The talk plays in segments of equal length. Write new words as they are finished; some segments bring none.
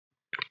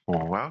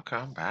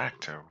Welcome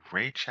back to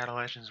Raid Shadow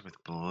Legends with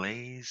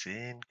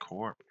Blazing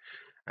Corp.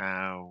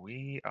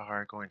 We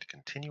are going to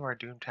continue our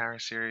Doom Tower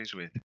series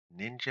with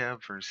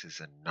Ninja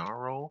versus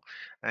Anaro.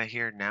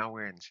 Here now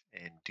we're in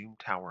Doom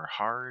Tower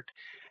Hard,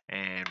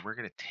 and we're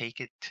going to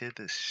take it to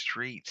the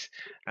streets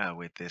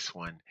with this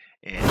one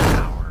in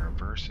our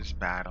versus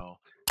battle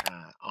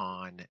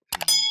on the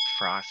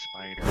Frost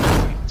Spider.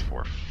 I think it's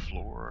for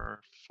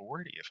floor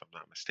 40, if I'm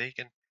not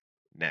mistaken.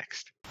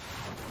 Next.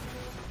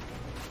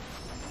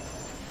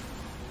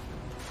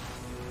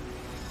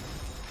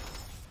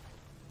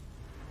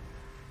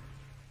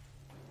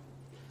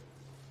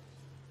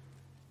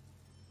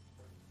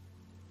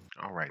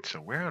 All right, so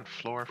we're on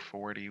floor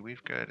 40.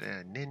 We've got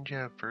a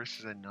Ninja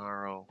versus a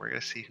Gnarl. We're going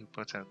to see who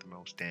puts out the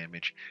most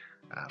damage.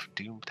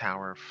 Doom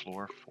Tower,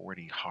 floor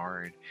 40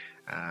 hard.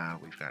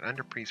 We've got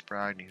Underpriest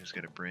Brogny, who's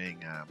going to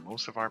bring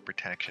most of our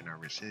protection, our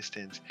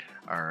resistance,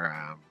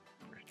 our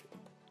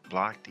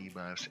block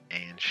debuffs,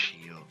 and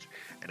shields.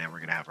 And then we're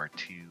going to have our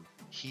two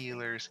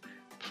healers,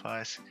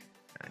 plus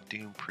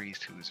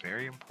Doompriest, who is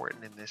very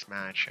important in this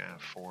match,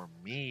 for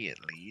me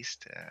at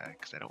least,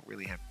 because I don't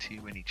really have too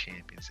many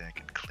champions that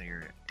can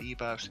clear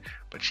debuffs,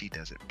 but she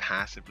does it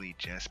passively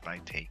just by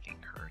taking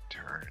her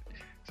turn.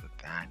 So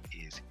that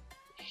is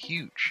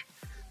huge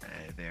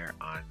there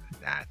on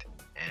that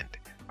end.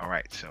 All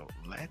right, so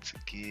let's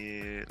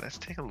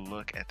take a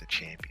look at the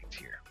champions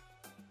here.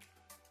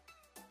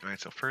 All right,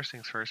 so first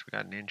things first, we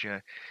got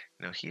Ninja.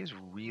 He is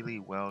really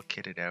well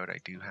kitted out, I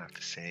do have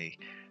to say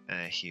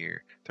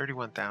here.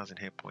 31,000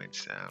 hit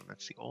points.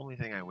 That's the only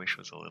thing I wish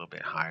was a little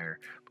bit higher,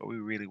 but we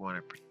really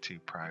wanted to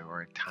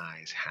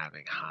prioritize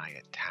having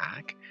high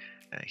attack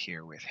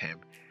here with him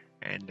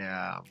and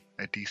a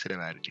decent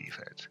amount of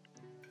defense.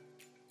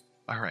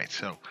 All right,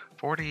 so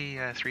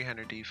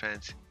 4,300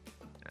 defense,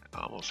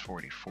 almost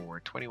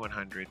 44,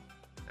 2,100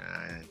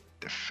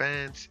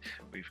 defense.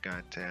 We've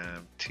got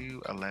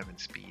 211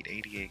 speed,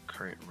 88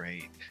 crit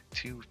rate,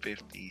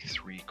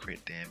 253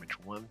 crit damage,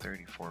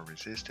 134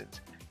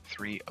 resistance,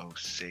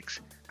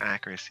 306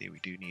 accuracy. We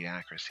do need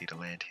accuracy to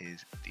land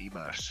his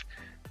debuffs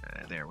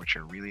there, which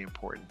are really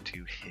important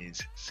to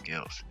his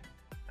skills.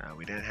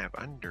 We then have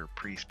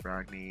Underpriest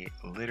Brogny,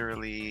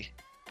 literally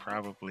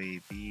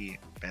probably the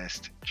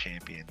best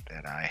champion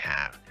that I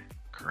have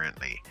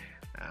currently.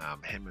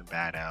 Him and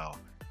Bad L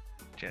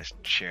just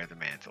share the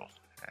mantle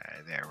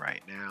there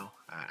right now.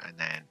 And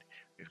then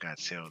we've got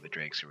Seal the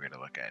Drakes, who we're going to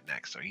look at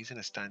next. So he's in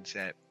a stun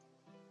set.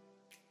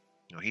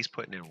 He's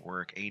putting in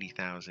work.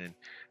 80,000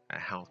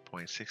 health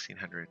points,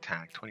 1,600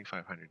 attack,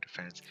 2,500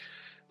 defense,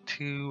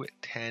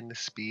 210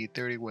 speed,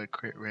 31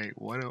 crit rate,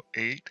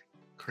 108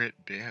 crit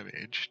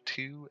damage,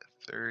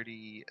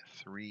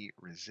 233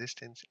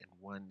 resistance, and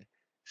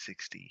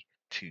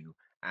 162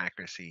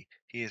 accuracy.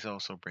 He is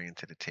also bringing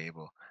to the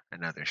table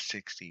another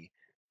 60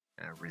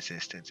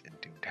 resistance in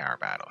Doom Tower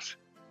battles,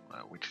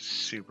 which is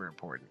super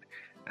important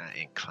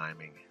in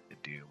climbing the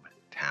Doom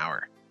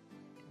Tower.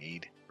 You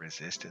need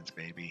resistance,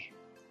 baby.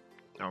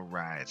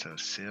 Alright, so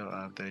Seal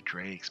of the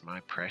Drakes, my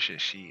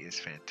precious, she is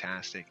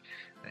fantastic.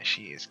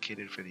 She is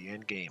kitted for the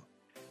end game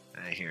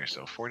here.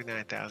 So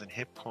 49,000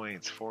 hit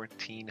points,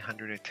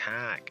 1,400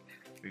 attack.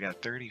 We got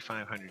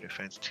 3,500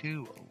 defense,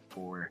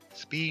 204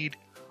 speed,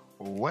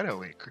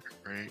 108 crit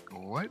rate,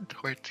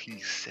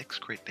 126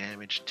 crit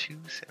damage,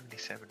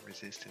 277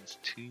 resistance,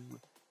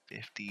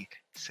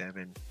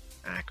 257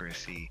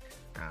 accuracy.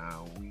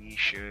 We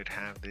should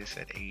have this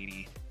at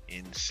 80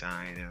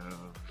 inside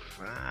of,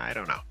 I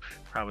don't know,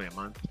 probably a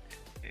month,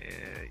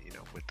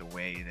 with the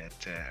way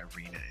that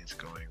Arena is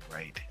going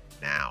right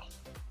now.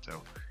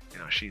 So,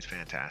 she's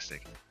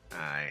fantastic.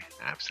 I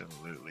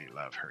absolutely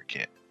love her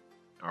kit.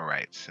 All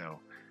right, so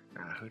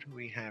who do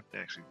we have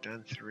next? We've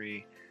done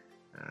 3.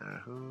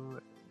 Who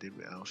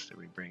else did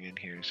we bring in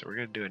here? So we're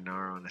going to do a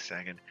Naro in a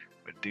second,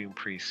 but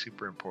Doompriest,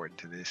 super important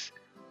to this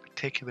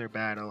particular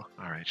battle.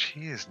 All right,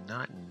 she is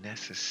not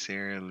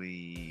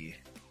necessarily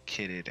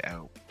kitted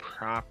out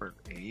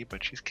properly,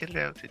 but she's kitted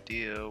out to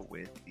deal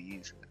with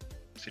these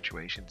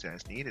situations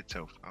as needed.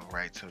 So, all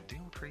right, so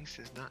Doompriest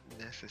is not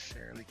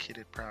necessarily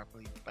kitted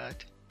properly,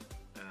 but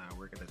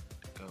we're going to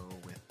go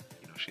with,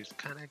 she's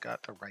kind of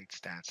got the right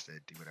stats to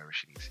do whatever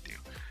she needs to do.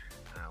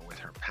 With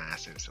her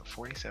passive, so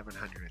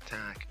 4,700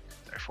 attack,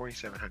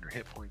 4,700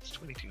 hit points,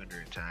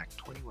 2,200 attack,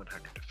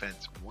 2,100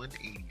 defense,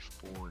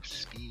 184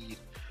 speed,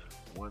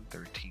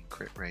 113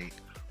 crit rate,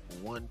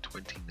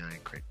 129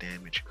 crit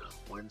damage,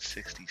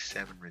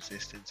 167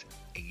 resistance, and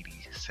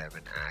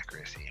 87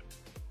 accuracy.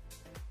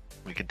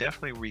 We could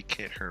definitely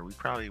re-kit her. We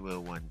probably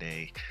will one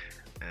day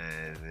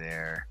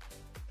there.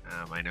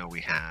 I know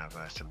we have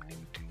some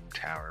new Doom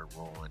Tower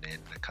rolling in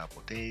a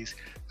couple days,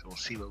 so we'll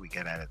see what we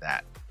get out of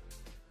that.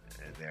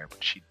 There,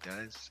 but she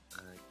does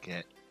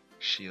get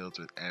shields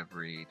with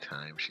every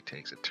time she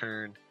takes a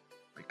turn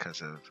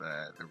because of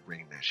the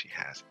ring that she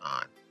has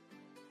on.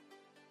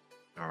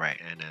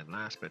 Alright, and then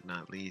last but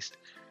not least,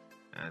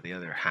 the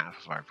other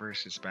half of our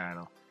versus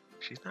battle.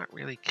 She's not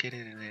really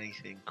kitted in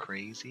anything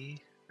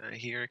crazy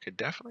here. I could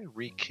definitely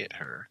re-kit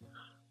her,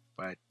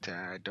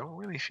 but don't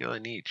really feel a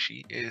need.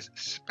 She is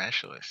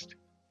specialist,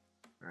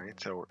 right?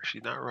 So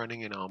she's not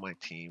running in all my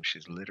teams.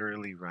 She's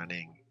literally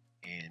running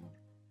in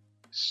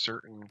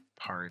certain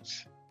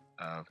parts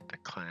of the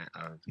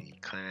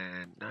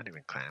clan, not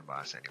even clan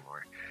boss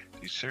anymore.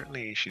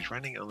 She's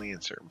running only in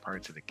certain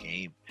parts of the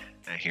game.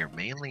 Here,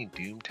 mainly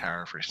Doom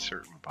Tower for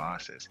certain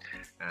bosses.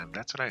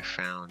 That's what I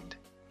found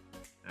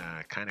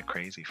kind of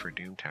crazy for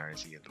Doom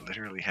Towers. You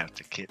literally have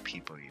to kit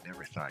people you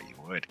never thought you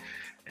would,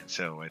 and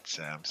so it's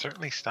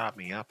certainly stopped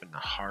me up in the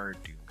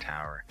hard Doom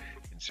Tower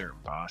in certain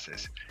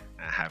bosses,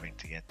 having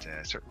to get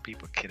certain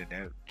people kitted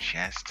out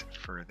just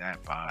for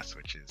that boss,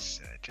 which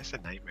is just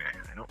a nightmare.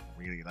 I don't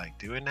really like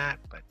doing that,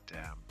 but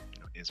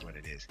is what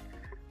it is.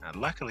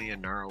 Luckily,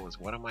 Elenaril was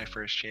one of my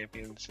first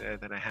champions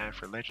that I had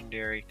for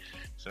Legendary,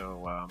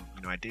 so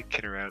I did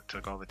kit her out,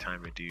 took all the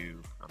time to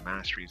do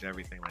masteries,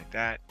 everything like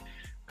that.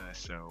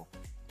 So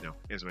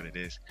is what it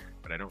is,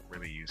 but I don't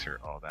really use her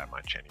all that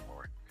much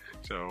anymore.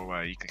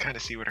 So you can kind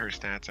of see what her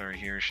stats are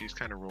here. She's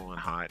kind of rolling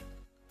hot.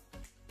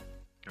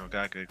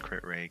 Got good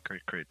crit rate,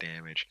 crit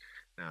damage,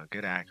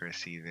 good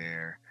accuracy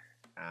there.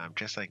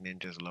 Just like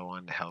Ninja's, low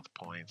on the health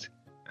points,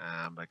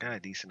 but got a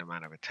decent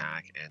amount of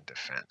attack and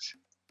defense.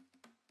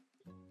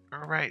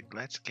 Alright,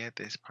 let's get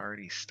this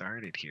party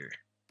started here.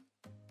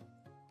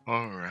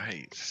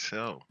 Alright,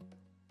 so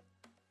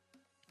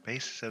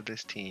basis of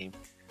this team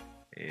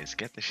is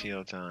get the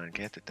shields on,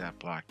 get the death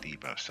block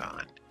debuffs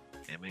on,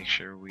 and make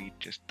sure we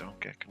just don't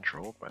get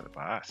controlled by the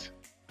boss.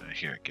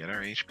 Here, get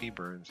our HP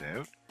burns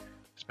out,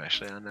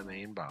 especially on the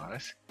main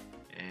boss,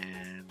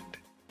 and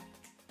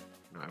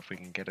if we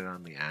can get it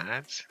on the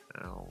adds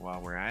while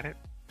we're at it,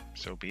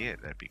 so be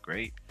it. That'd be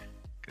great,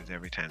 because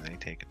every time they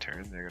take a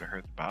turn, they're going to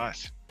hurt the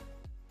boss.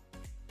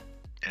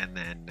 And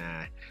then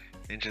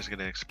Ninja's going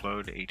to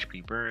explode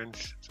HP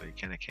burns, so you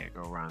kind of can't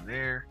go around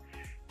there.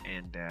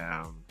 And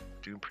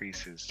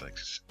Doompriest is like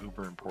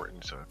uber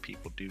important, so if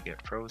people do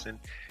get frozen,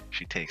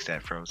 she takes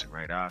that frozen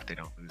right off. They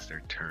don't lose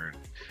their turn.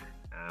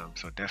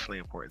 So definitely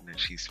important that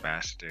she's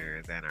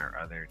faster than our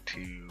other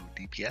two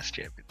DPS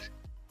champions.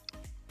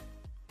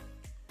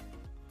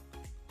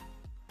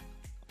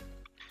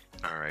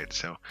 Alright,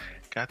 so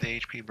got the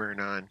HP burn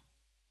on.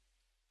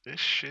 This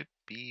should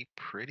be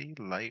pretty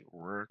light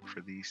work for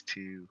these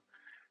two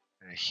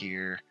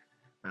here.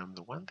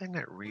 The one thing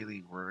that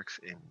really works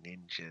in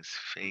Ninja's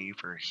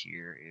favor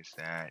here is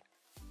that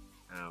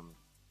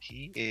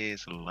he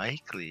is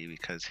likely,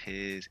 because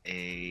his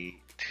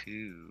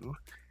A2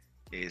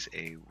 is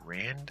a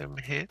random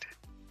hit,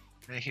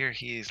 here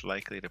he is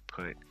likely to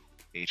put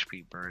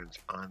HP burns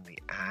on the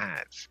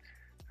adds.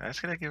 That's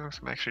going to give him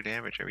some extra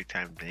damage every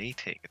time they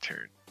take a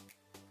turn,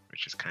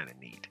 which is kind of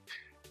neat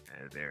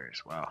there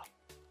as well.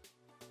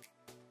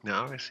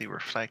 Now obviously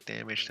reflect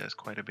damage does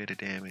quite a bit of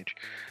damage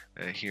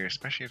here,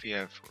 especially if you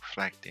have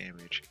reflect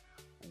damage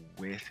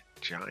with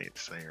Giant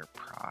Slayer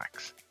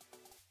procs.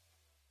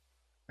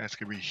 That's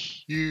going to be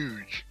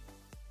huge.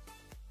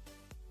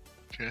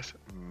 Just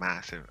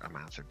massive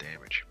amounts of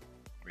damage,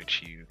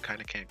 which you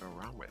kind of can't go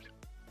wrong with.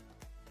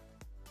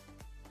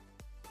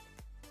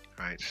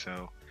 Alright,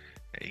 so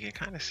you can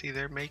kind of see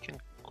they're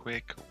making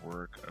quick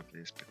work of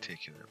this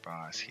particular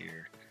boss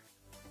here.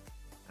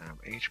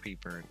 HP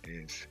burn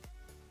is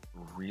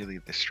really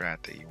the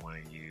strat that you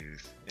want to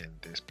use in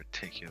this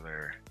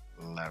particular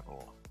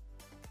level.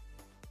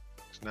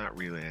 It's not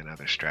really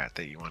another strat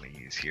that you want to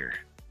use here.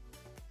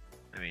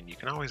 I mean, you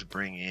can always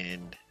bring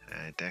in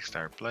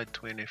Drexthar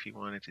Bloodtwin if you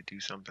wanted to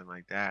do something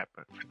like that,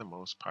 but for the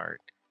most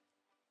part,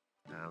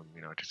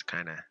 just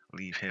kind of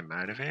leave him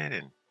out of it.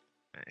 And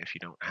if you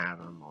don't have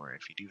him, or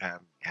if you do have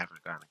him, you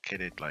haven't gotten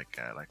kitted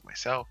like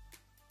myself,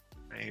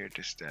 right here,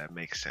 just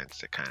makes sense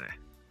to kind of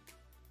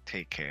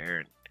take care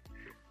and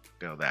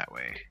go that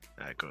way,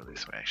 go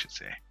this way, I should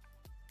say.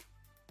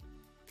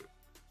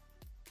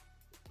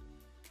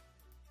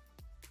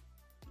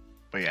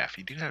 But yeah, if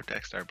you do have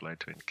Drexthar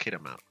Bloodtwin, kit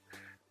him out.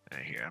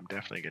 Here, I'm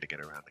definitely gonna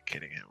get around to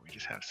kitting him. We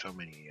just have so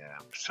many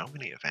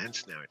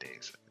events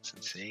nowadays. It's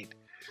insane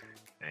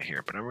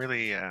here. But I'm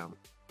really,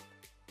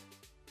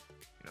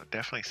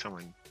 definitely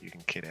someone you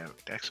can kit out.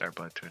 Drexthar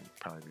Bloodtwin would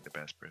probably be the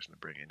best person to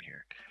bring in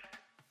here.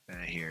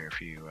 Here,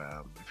 if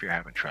you're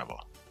having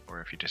trouble,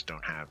 or if you just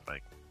don't have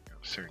like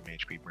certain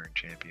HP burn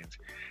champions,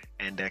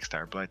 and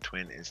Drexthar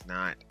Bloodtwin is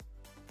not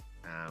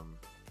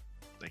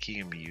like he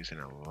can be used in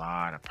a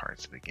lot of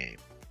parts of the game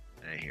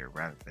here,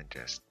 rather than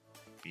just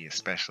be a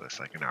specialist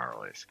like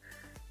Elenaril is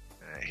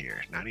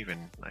here. Not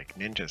even like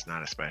Ninja's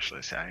not a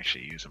specialist. I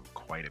actually use him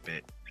quite a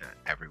bit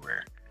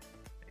everywhere.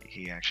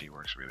 He actually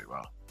works really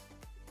well.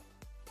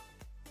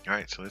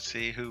 Alright, so let's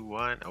see who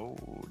won. Oh,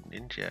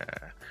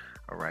 Ninja.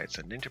 Alright,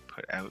 so Ninja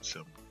put out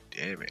some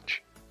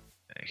damage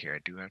here. I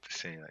do have to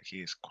say, like, he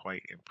is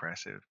quite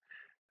impressive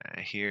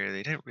here.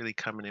 They didn't really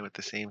come in with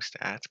the same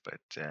stats, but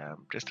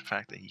just the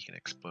fact that he can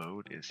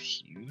explode is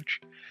huge.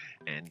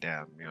 And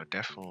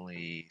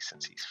definitely,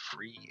 since he's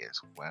free as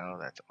well,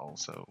 that's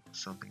also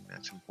something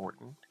that's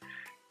important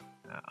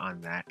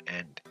on that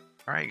end.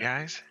 All right,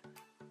 guys,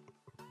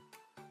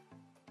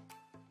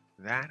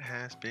 that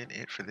has been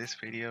it for this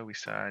video. We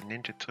saw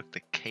Ninja took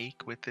the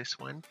cake with this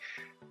one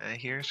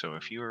here. So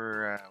if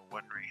you're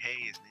wondering,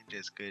 hey, is Ninja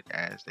as good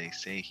as they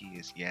say he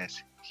is?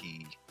 Yes,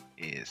 he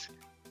is.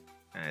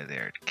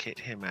 There to kit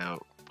him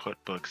out,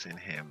 put books in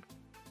him,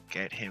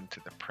 get him to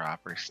the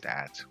proper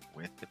stats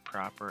with the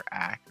proper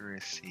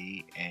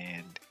accuracy,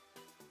 and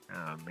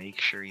make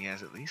sure he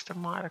has at least a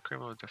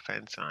modicum of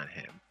defense on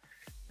him.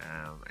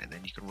 And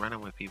then you can run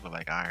him with people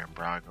like Iron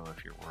Brago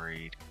if you're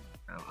worried,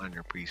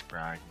 Under Priest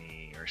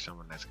Bragni, or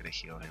someone that's going to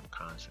heal him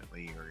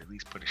constantly, or at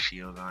least put a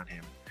shield on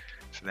him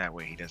so that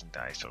way he doesn't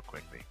die so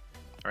quickly.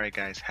 Alright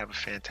guys, have a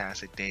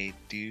fantastic day.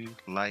 Do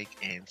like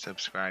and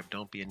subscribe.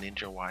 Don't be a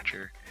ninja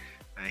watcher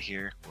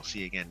here. We'll see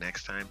you again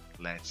next time.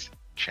 Let's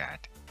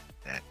chat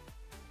then.